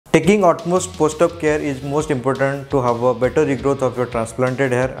Taking utmost post-op care is most important to have a better regrowth of your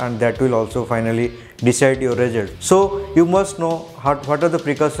transplanted hair, and that will also finally decide your result. So you must know what are the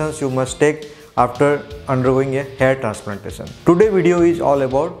precautions you must take after undergoing a hair transplantation. Today's video is all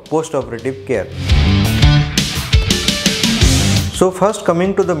about post-operative care. So first,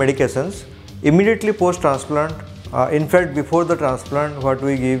 coming to the medications, immediately post-transplant, in fact before the transplant, what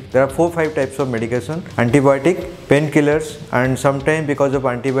we give, there are 4-5 types of medication: antibiotic, painkillers, and sometimes because of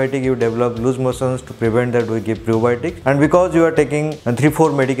antibiotic you develop loose motions. To prevent that, we give probiotics, and because you are taking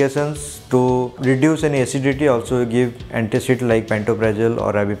 3-4 medications to reduce any acidity, also you give antacids like pantoprazole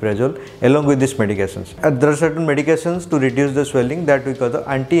or rabiprazole along with these medications. There are certain medications to reduce the swelling that we call the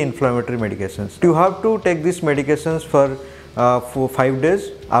anti-inflammatory medications. You have to take these medications for 5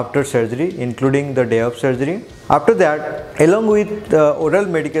 days after surgery, including the day of surgery. After that, along with oral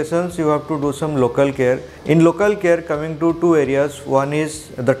medications, you have to do some local care. In local care, coming to 2 areas, one is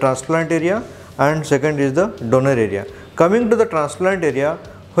the transplant area and second is the donor area. Coming to the transplant area,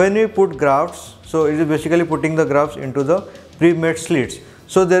 when we put grafts, so it is basically putting the grafts into the pre-made slits.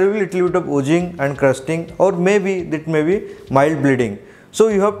 So there will be little bit of oozing and crusting, or maybe it may be mild bleeding. So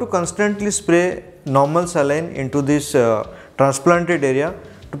you have to constantly spray normal saline into this transplanted area.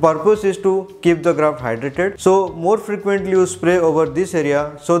 The purpose is to keep the graft hydrated. So more frequently you spray over this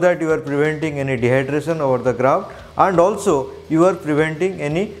area so that you are preventing any dehydration over the graft, and also you are preventing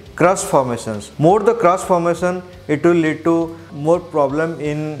any crust formations. More the crust formation, it will lead to more problem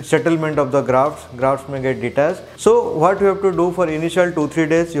in settlement of the grafts. Grafts may get detached. So what you have to do for initial 2-3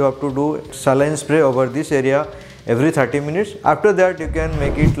 days, you have to do saline spray over this area every 30 minutes. After that, you can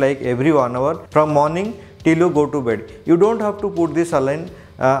make it like every 1 hour from morning till you go to bed. You don't have to put this saline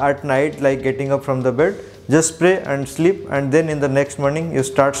at night, like getting up from the bed. Just spray and sleep, and then in the next morning you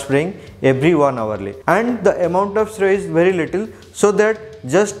start spraying every 1 hourly. And the amount of spray is very little, so that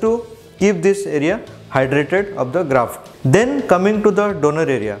just to keep this area hydrated of the graft. Then coming to the donor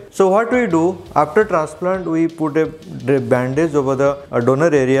area. So what we do after transplant, we put a bandage over the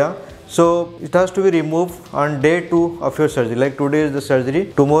donor area. So it has to be removed on day 2 of your surgery. Like today is the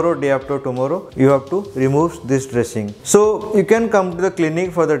surgery, tomorrow, day after tomorrow, you have to remove this dressing. So you can come to the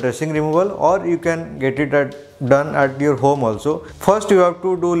clinic for the dressing removal, or you can get it done at your home also. First you have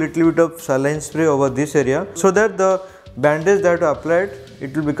to do little bit of saline spray over this area so that the bandage that you applied,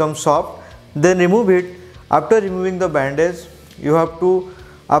 it will become soft. Then remove it. After removing the bandage, you have to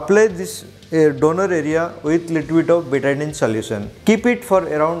apply this donor area with little bit of betadine solution. Keep it for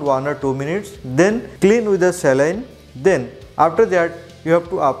around 1 or 2 minutes. Then clean with the saline. Then after that, you have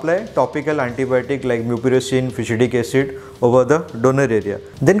to apply topical antibiotic like mupirocin, fusidic acid over the donor area.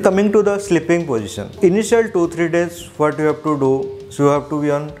 Then coming to the sleeping position. Initial 2-3 days, what you have to do, so you have to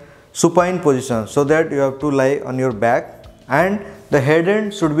be on supine position, so that you have to lie on your back and the head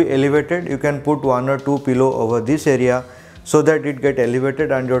end should be elevated. You can put 1 or 2 pillow over this area so that it get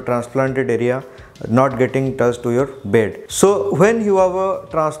elevated and your transplanted area not getting touched to your bed. So when you have a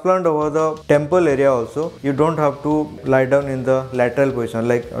transplant over the temple area also, you don't have to lie down in the lateral position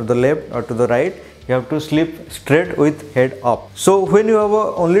like to the left or to the right. You have to sleep straight with head up. So when you have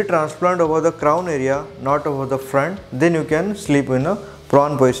a only transplant over the crown area, not over the front, then you can sleep in a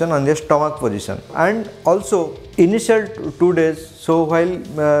prone position on the stomach position. And also initial 2 days, so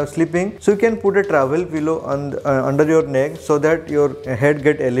while sleeping, so you can put a travel pillow on under your neck so that your head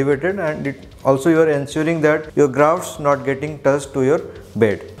get elevated, and also you are ensuring that your grafts not getting touched to your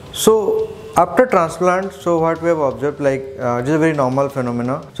bed. So after transplant, so what we have observed, like it is a very normal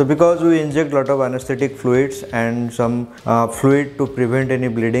phenomena. So because we inject lot of anesthetic fluids and some fluid to prevent any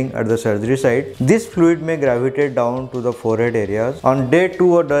bleeding at the surgery site, this fluid may gravitate down to the forehead areas. On day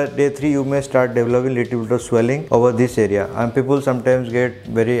 2 or day 3, you may start developing little bit of swelling over this area, and people sometimes get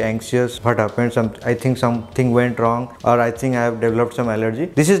very anxious. What happened? I think something went wrong, or I think I have developed some allergy.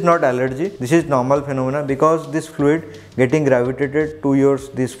 This is not allergy. This is normal phenomena because this fluid getting gravitated to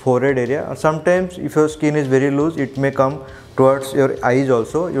this forehead area. Sometimes if your skin is very loose, it may come towards your eyes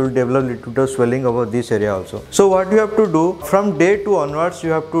also. You will develop little bit of swelling over this area also. So what you have to do, from day 2 onwards, you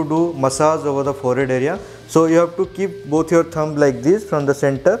have to do massage over the forehead area. So you have to keep both your thumb like this from the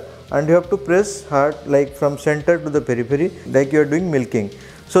center, and you have to press hard like from center to the periphery, like you are doing milking.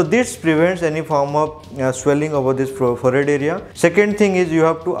 So this prevents any form of swelling over this forehead area. Second thing is, you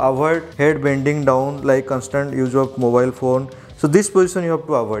have to avoid head bending down, like constant use of mobile phone. So this position you have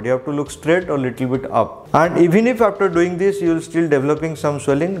to avoid. You have to look straight or little bit up. And even if after doing this you will still developing some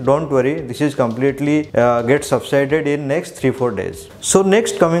swelling, don't worry. This is completely get subsided in next 3-4 days. So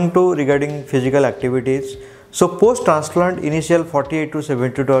next, coming to regarding physical activities. So post-transplant initial 48 to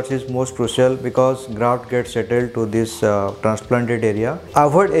 72 hours is most crucial because graft gets settled to this transplanted area.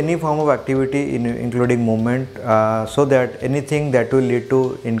 Avoid any form of activity including movement so that anything that will lead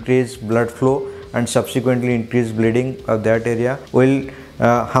to increased blood flow and subsequently increased bleeding of that area will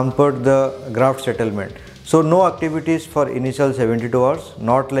hamper the graft settlement. So no activities for initial 72 hours,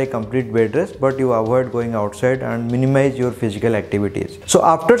 not like complete bed rest, but you avoid going outside and minimize your physical activities. So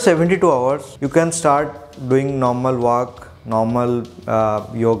after 72 hours, you can start doing normal walk, normal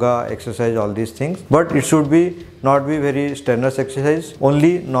yoga, exercise, all these things. But it should not be very strenuous exercise.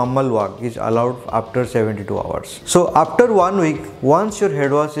 Only normal walk is allowed after 72 hours. So after 1 week, once your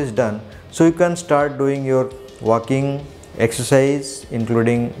head wash is done, so you can start doing your walking, exercise,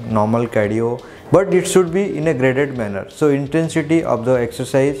 including normal cardio, but it should be in a graded manner. So intensity of the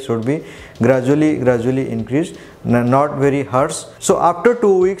exercise should be gradually increased, not very harsh. So after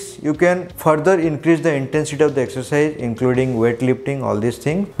 2 weeks, you can further increase the intensity of the exercise, including weightlifting, all these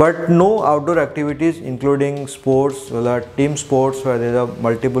things. But no outdoor activities, including sports, team sports where there are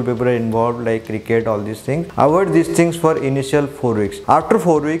multiple people involved, like cricket, all these things. Avoid these things for initial 4 weeks. After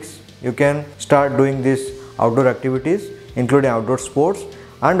 4 weeks, you can start doing these outdoor activities, including outdoor sports.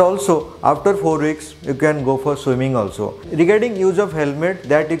 And also after 4 weeks you can go for swimming also. Regarding use of helmet,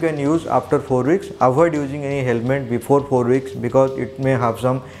 that you can use after 4 weeks. Avoid using any helmet before 4 weeks because it may have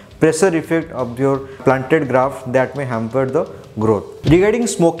some pressure effect of your planted graft that may hamper the growth. Regarding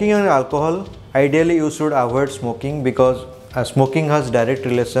smoking and alcohol, ideally you should avoid smoking because smoking has direct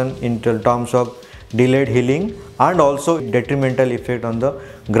relation in terms of delayed healing and also detrimental effect on the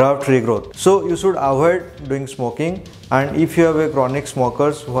graft regrowth. So you should avoid doing smoking, and if you have a chronic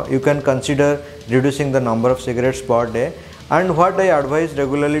smokers, you can consider reducing the number of cigarettes per day. And what I advise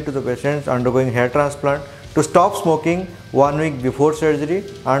regularly to the patients undergoing hair transplant to stop smoking 1 week before surgery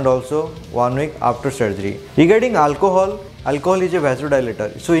and also 1 week after surgery. Regarding alcohol, alcohol is a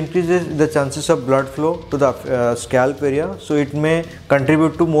vasodilator, so increases the chances of blood flow to the scalp area, so it may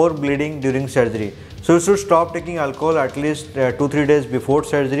contribute to more bleeding during surgery. So you should stop taking alcohol at least 2-3 days before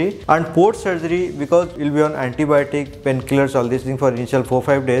surgery, and post surgery, because you will be on antibiotic, painkillers, all these things for initial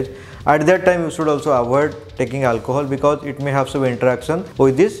 4-5 days. At that time you should also avoid taking alcohol because it may have some interaction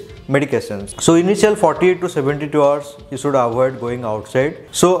with these medications. So initial 48 to 72 hours you should avoid going outside.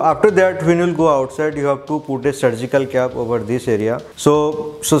 So after that, when you will go outside, you have to put a surgical cap over this area.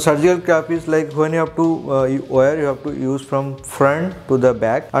 So surgical cap is like when you have to wear, you have to use from front to the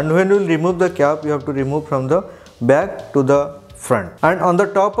back, and when you will remove the cap, you have to remove from the back to the front. And on the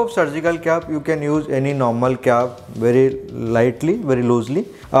top of surgical cap you can use any normal cap very lightly, very loosely,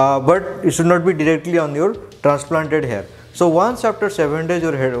 but it should not be directly on your transplanted hair. So once after 7 days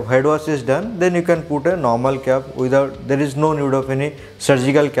your head wash is done, then you can put a normal cap there is no need of any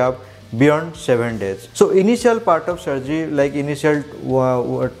surgical cap beyond 7 days. So initial part of surgery, like initial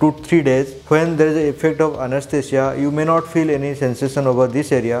 2-3 days, when there is an effect of anesthesia, you may not feel any sensation over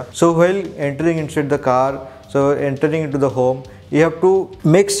this area. So while entering inside the car, so entering into the home, you have to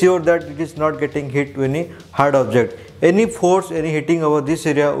make sure that it is not getting hit with any hard object. Any force, any hitting over this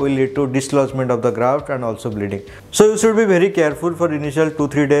area will lead to dislodgement of the graft and also bleeding. So you should be very careful for initial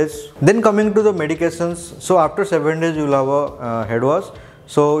 2-3 days. Then coming to the medications, so after 7 days you will have a head wash.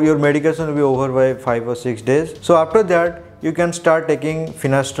 So your medication will be over by 5 or 6 days. So after that you can start taking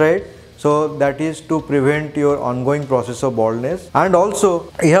finasteride. So that is to prevent your ongoing process of baldness, and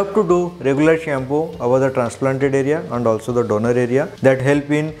also you have to do regular shampoo over the transplanted area and also the donor area. That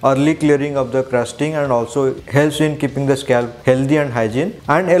help in early clearing of the crusting and also helps in keeping the scalp healthy and hygiene.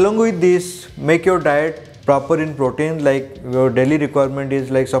 And along with this, make your diet proper in protein. Like your daily requirement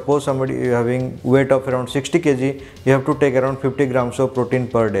is, like suppose somebody is having weight of around 60 kg, you have to take around 50 grams of protein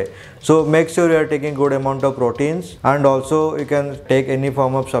per day. So make sure you are taking good amount of proteins, and also you can take any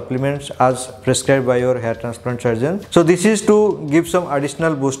form of supplements as prescribed by your hair transplant surgeon. So this is to give some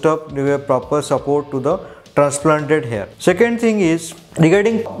additional boost up, give a proper support to the transplanted hair. Second thing is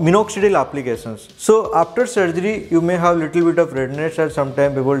regarding minoxidil applications. So after surgery you may have little bit of redness, and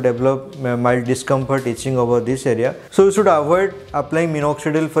sometimes people develop mild discomfort, itching over this area. So you should avoid applying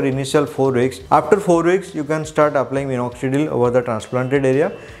minoxidil for initial 4 weeks. After 4 weeks you can start applying minoxidil over the transplanted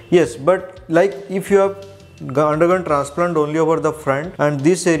area. Yes, but like if you have undergone transplant only over the front and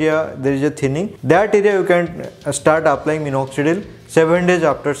this area there is a thinning, that area you can start applying minoxidil 7 days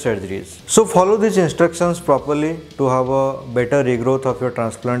after surgeries. So follow these instructions properly to have a better regrowth of your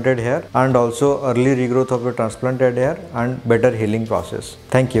transplanted hair and also early regrowth of your transplanted hair and better healing process.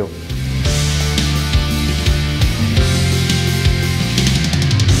 Thank you.